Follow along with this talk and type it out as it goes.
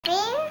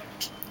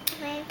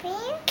Maybe.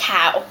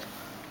 Cow.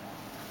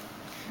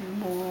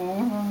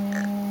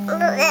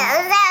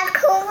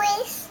 That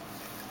always.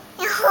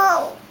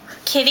 No.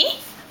 Kitty.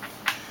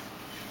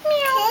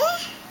 Meow.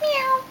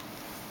 Meow.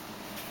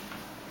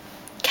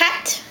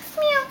 Cat.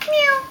 Meow.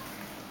 Meow.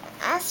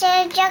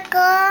 After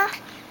Jaguar.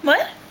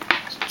 What?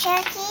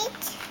 Jacket.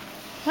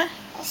 What?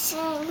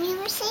 Some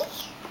music.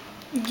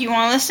 Do you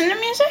want to listen to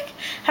music?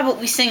 How about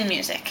we sing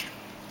music?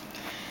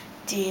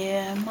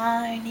 Dear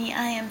Marnie,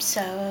 I am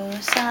so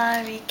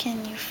sorry.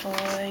 Can you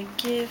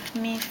forgive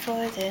me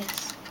for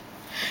this?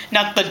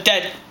 Not the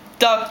dead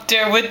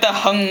doctor with the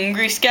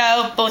hungry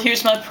scalpel.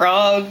 Here's my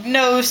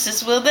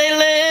prognosis. Will they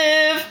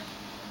live?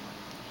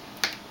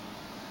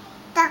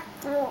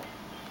 Doctor.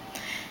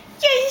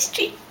 You're the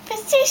street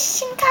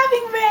physician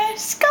carving rare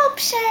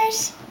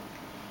sculptures.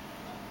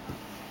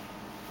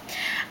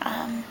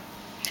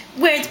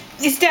 Where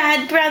is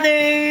Dad,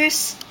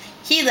 brothers?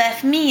 He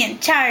left me in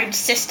charge,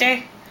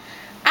 sister.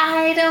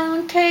 I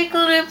don't take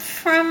lip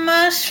from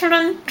a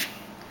front.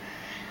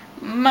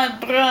 My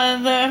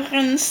brother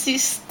and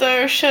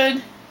sister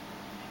should.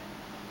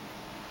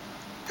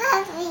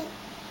 Puppy.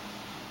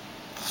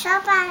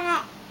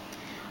 Chocolate.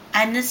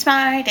 I'm the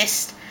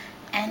smartest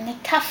and the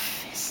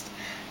toughest.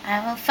 I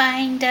will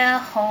find a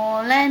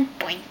hole and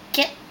boink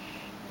it.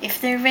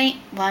 If there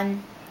ain't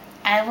one,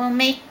 I will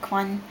make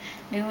one.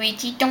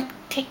 Luigi, don't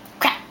take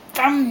crap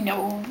from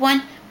no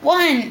one.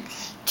 1,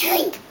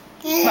 2,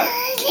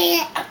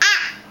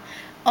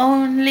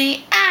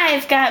 only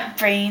I've got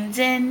brains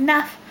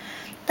enough.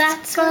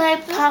 That's why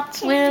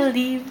Pop will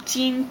leave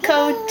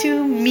Jinko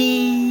to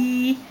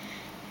me.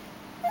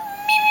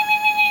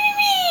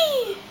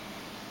 Me.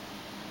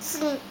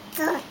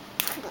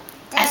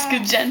 Ask a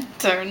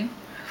gentleman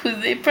who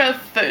they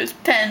prefer.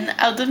 10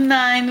 out of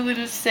 9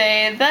 will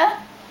say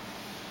that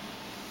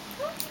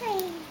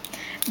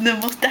the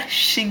most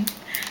dashing,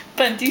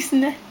 panty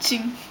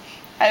snatching.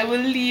 I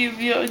will leave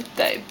your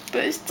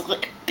diapers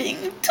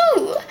dripping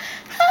too.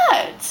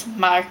 Hearts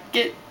mark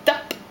it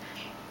up.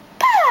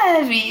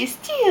 Pavi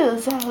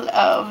steals all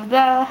of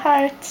the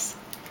hearts.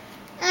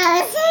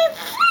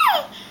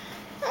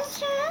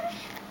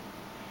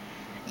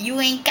 You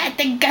ain't got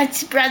the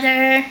guts,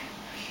 brother.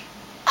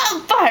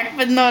 I'll bark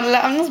but no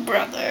lungs,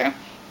 brother.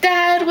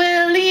 Dad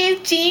will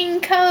leave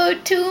Jinko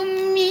to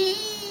me.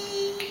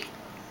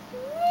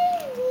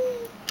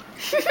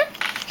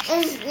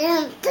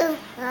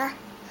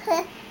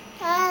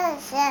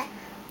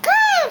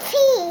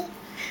 Coffee.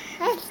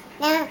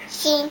 Now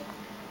she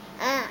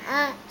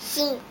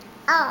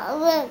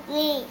will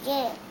be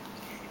good.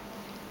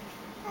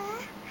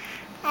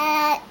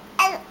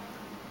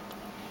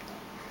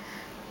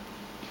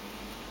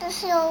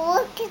 So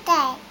look at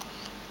that.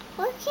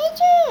 Look at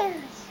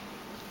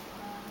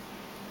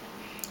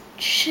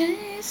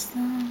yours.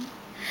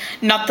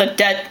 Not the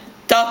dead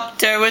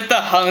doctor with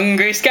the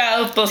hungry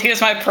scalpel.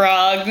 Here's my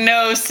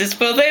prognosis.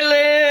 Will they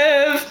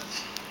live?